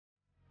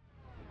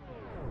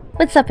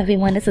What's up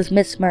everyone, this is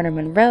Miss Murder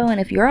Monroe,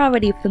 and if you're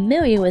already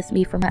familiar with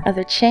me from my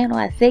other channel,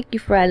 I thank you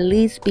for at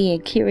least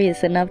being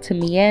curious enough to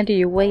meander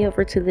your way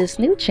over to this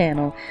new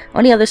channel.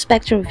 On the other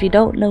spectrum, if you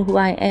don't know who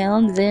I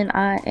am, then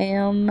I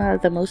am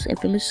the most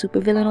infamous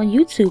supervillain on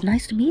YouTube.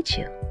 Nice to meet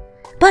you.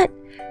 But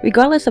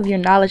regardless of your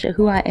knowledge of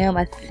who I am,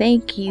 I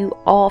thank you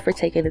all for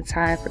taking the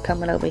time for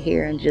coming over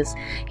here and just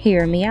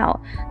hearing me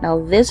out. Now,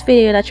 this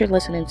video that you're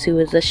listening to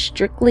is a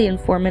strictly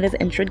informative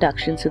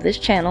introduction to this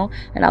channel,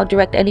 and I'll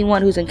direct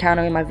anyone who's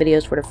encountering my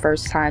videos for the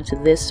first time to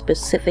this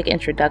specific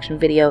introduction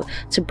video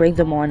to bring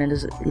them on and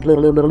to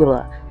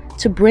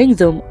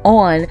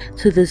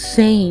the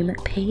same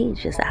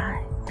page as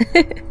I.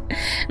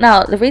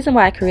 Now, the reason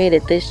why I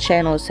created this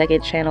channel,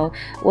 second channel,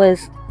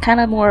 was kind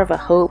of more of a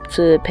hope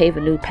to pave a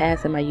new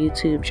path in my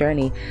YouTube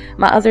journey.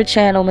 My other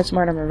channel, Miss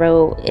Murder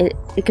Monroe,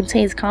 it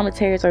contains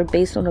commentaries that are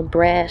based on a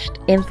brash,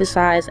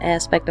 emphasized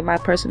aspect of my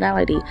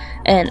personality,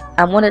 and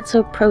I wanted to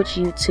approach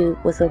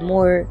YouTube with a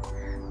more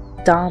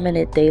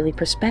dominant daily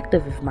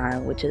perspective of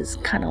mine, which is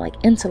kind of like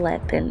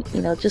intellect and,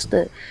 you know, just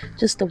the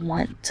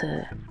want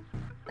to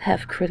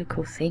have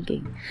critical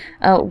thinking.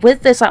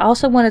 With this, I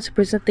also wanted to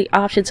present the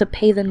option to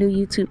pay the new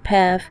YouTube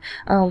path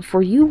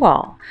for you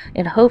all,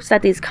 in hopes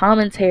that these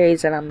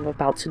commentaries that I'm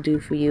about to do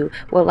for you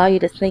will allow you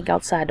to think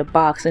outside the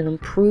box and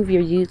improve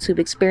your YouTube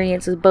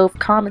experience as both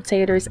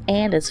commentators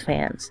and as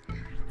fans.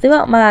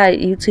 Throughout my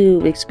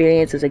YouTube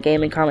experience as a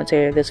gaming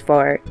commentator this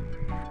far,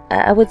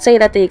 I would say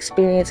that the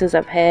experiences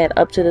I've had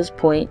up to this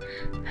point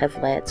have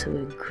led to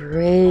a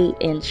great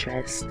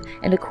interest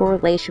in the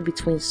correlation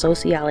between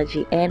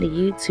sociology and the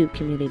YouTube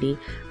community,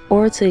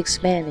 or to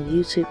expand the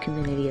YouTube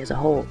community as a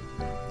whole.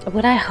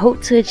 What I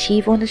hope to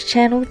achieve on this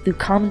channel through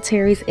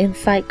commentaries,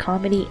 insight,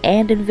 comedy,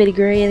 and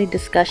invigorating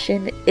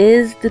discussion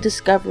is the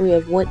discovery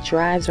of what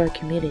drives our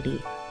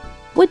community.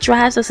 What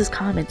drives us as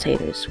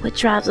commentators? What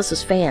drives us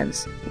as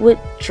fans? What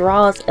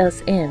draws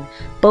us in,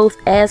 both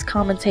as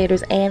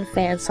commentators and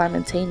fans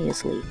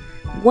simultaneously?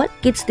 What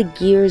gets the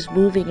gears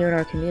moving in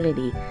our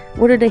community?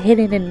 What are the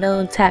hidden and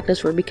known tactics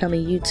for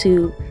becoming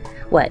YouTube,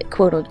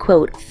 quote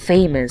unquote,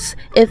 famous,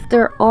 if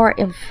there are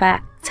in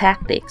fact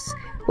tactics?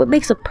 What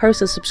makes a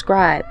person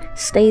subscribe,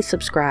 stay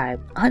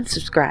subscribed,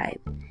 unsubscribe?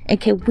 And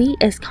can we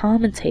as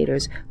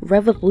commentators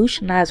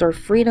revolutionize our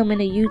freedom in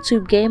the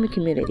YouTube gaming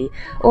community?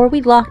 Or are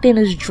we locked in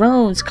as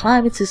drones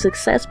climbing to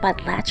success by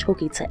latch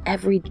hooking to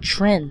every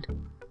trend?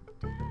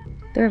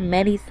 There are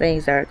many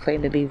things that are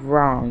claimed to be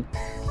wrong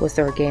with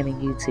our gaming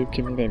YouTube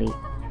community,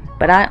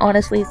 but I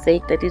honestly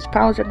think that these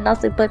problems are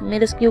nothing but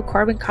minuscule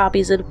carbon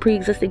copies of the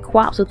pre-existing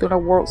co-ops within our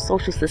world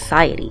social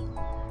society.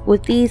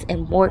 With these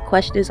and more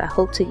questions, I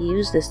hope to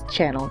use this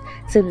channel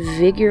to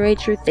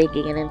invigorate your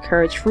thinking and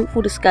encourage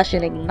fruitful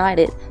discussion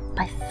ignited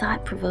by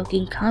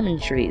thought-provoking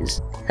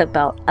commentaries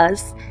about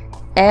us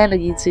and the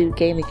YouTube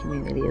gaming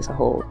community as a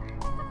whole.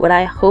 What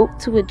I hope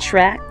to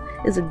attract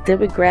is a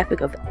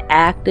demographic of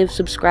active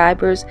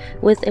subscribers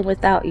with and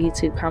without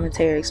YouTube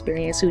commentary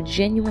experience who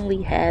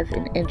genuinely have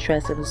an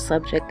interest in the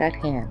subject at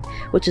hand,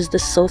 which is the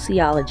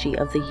sociology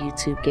of the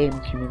YouTube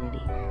gaming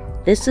community.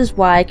 This is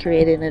why I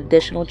created an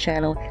additional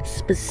channel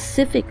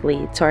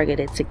specifically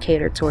targeted to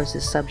cater towards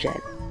this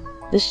subject.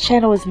 This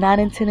channel is not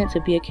intended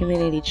to be a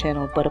community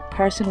channel, but a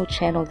personal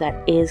channel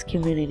that is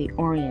community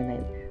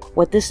oriented.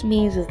 What this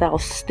means is that I'll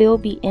still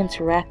be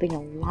interacting a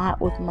lot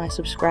with my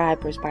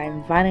subscribers by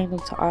inviting them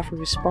to offer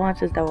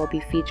responses that will be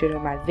featured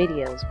in my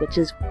videos, which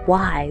is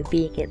why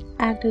being an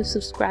active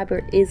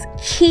subscriber is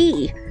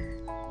key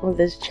on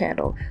this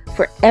channel.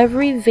 For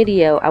every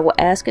video, I will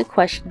ask a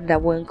question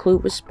that will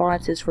include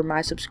responses for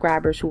my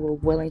subscribers who are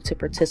willing to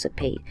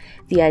participate.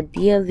 The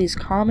idea of these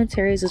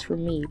commentaries is for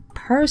me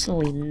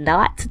personally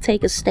not to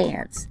take a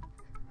stance,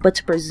 but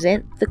to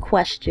present the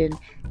question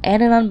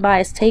and an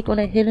unbiased take on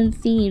the hidden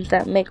themes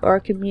that make our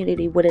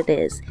community what it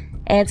is,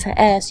 and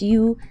to ask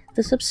you,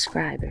 the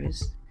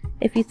subscribers,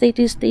 if you think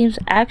these themes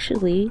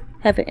actually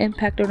have an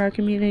impact on our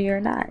community or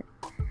not.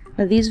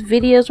 Now, these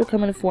videos will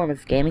come in the form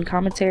of gaming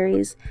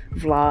commentaries,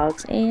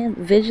 vlogs, and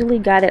visually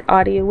guided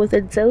audio with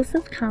a dose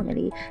of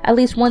comedy at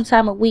least one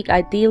time a week,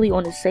 ideally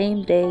on the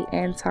same day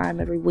and time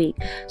every week.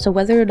 So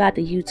whether or not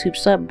the YouTube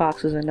sub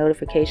boxes and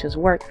notifications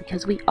work,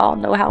 because we all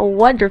know how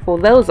wonderful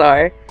those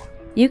are,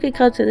 you can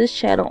come to this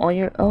channel on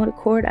your own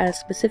accord at a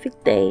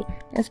specific day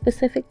and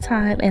specific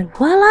time, and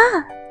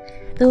voila!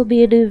 There will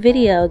be a new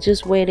video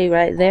just waiting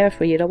right there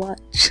for you to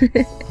watch.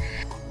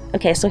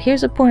 Okay, so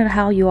here's a point on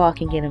how you all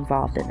can get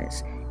involved in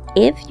this.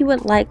 If you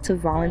would like to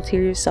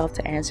volunteer yourself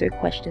to answer a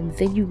question,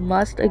 then you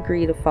must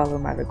agree to follow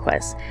my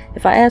requests.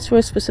 If I ask for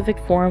a specific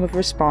form of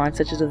response,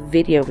 such as a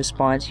video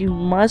response, you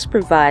must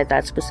provide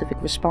that specific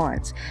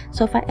response.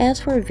 So if I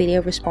ask for a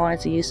video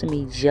response and you send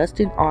me just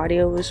an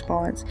audio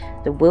response,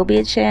 there will be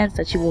a chance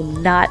that you will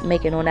not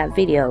make it on that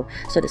video.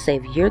 So to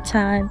save your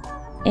time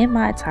and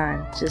my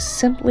time, just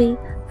simply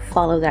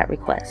follow that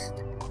request.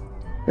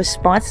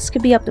 Responses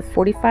can be up to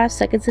 45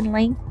 seconds in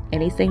length.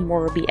 Anything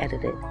more will be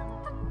edited.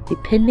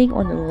 Depending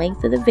on the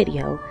length of the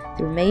video,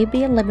 there may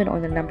be a limit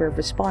on the number of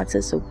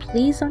responses, so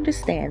please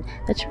understand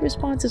that your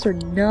responses are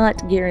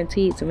not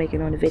guaranteed to make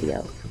it on the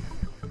video.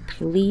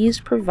 please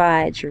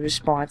provide your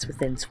response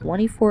within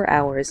 24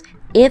 hours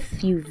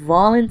if you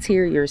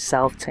volunteer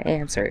yourself to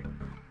answer.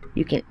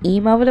 You can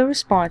email the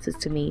responses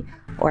to me,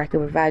 or I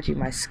can provide you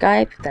my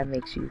Skype if that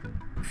makes you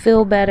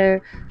feel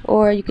better,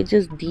 or you could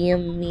just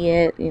DM me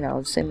it,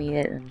 send me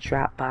it in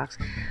Dropbox.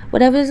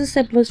 Whatever is the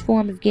simplest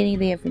form of getting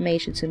the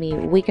information to me,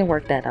 we can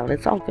work that out.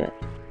 It's all good.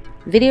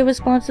 Video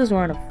responses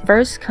are on a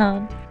first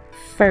come,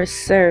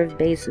 first serve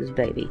basis,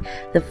 baby.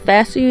 The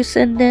faster you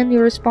send in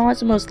your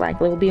response, most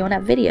likely will be on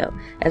that video.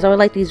 As I would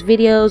like these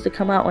videos to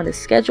come out on a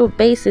scheduled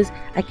basis,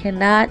 I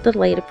cannot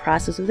delay the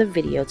process of the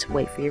video to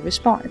wait for your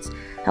response.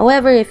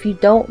 However, if you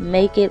don't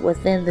make it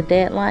within the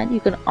deadline, you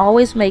can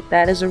always make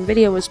that as a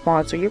video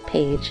response on your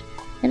page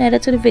and add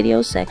it to the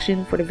video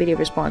section for the video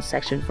response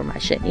section for my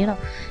shit. I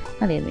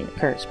didn't mean to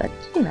curse, but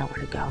you know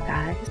where to go,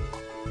 guys.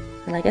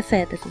 Like I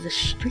said, this is a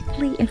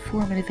strictly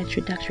informative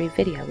introductory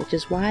video, which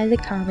is why the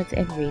comments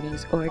and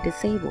ratings are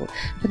disabled.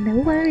 But no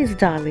worries,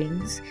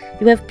 darlings.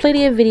 You have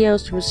plenty of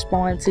videos to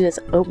respond to as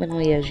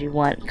openly as you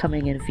want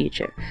coming in the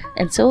future.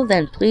 Until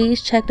then,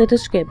 please check the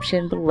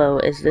description below,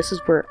 as this is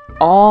where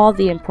all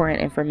the important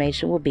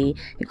information will be,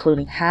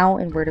 including how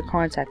and where to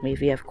contact me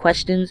if you have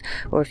questions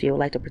or if you would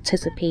like to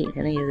participate in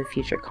any of the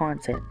future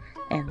content.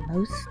 And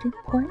most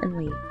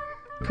importantly,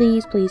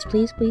 please, please,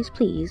 please, please,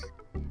 please,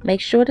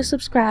 make sure to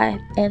subscribe,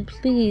 and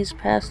please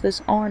pass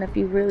this on if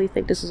you really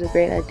think this is a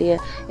great idea.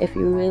 If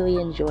you really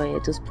enjoy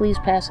it, just please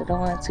pass it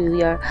on to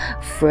your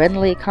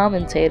friendly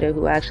commentator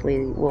who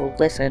actually will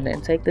listen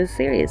and take this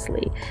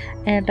seriously.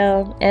 And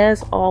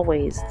as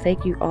always,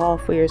 thank you all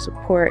for your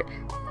support.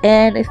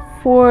 And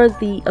for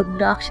the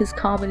obnoxious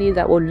comedy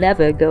that will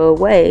never go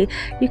away,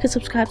 you can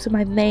subscribe to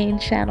my main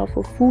channel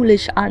for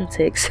foolish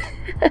antics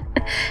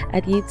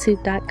at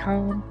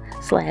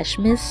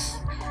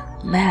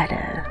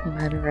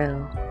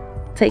youtube.com/MissMurderMonroe.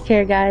 Take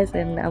care, guys,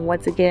 and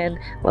once again,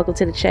 welcome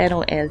to the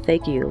channel, and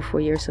thank you for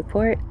your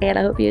support. And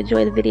I hope you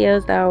enjoy the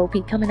videos that will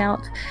be coming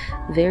out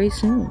very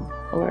soon,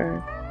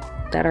 or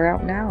that are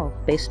out now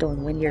based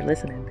on when you're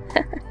listening.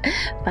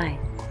 Bye.